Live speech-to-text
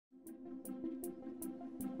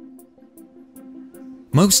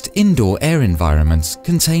Most indoor air environments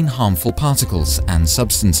contain harmful particles and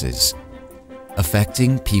substances,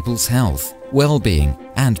 affecting people's health, well-being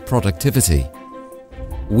and productivity.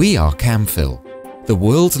 We are Camfil, the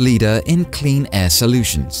world leader in clean air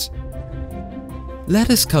solutions. Let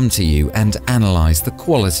us come to you and analyze the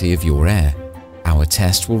quality of your air. Our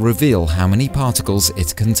test will reveal how many particles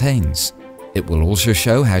it contains. It will also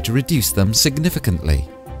show how to reduce them significantly.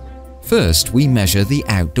 First, we measure the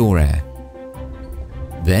outdoor air.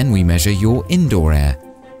 Then we measure your indoor air.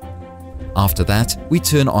 After that, we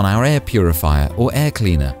turn on our air purifier or air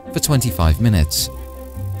cleaner for 25 minutes.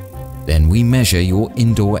 Then we measure your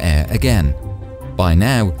indoor air again. By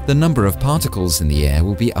now, the number of particles in the air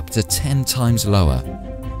will be up to 10 times lower.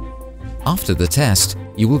 After the test,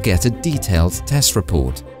 you will get a detailed test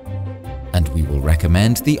report, and we will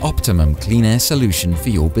recommend the optimum clean air solution for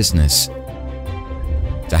your business.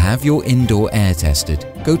 To have your indoor air tested,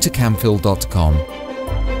 go to camfil.com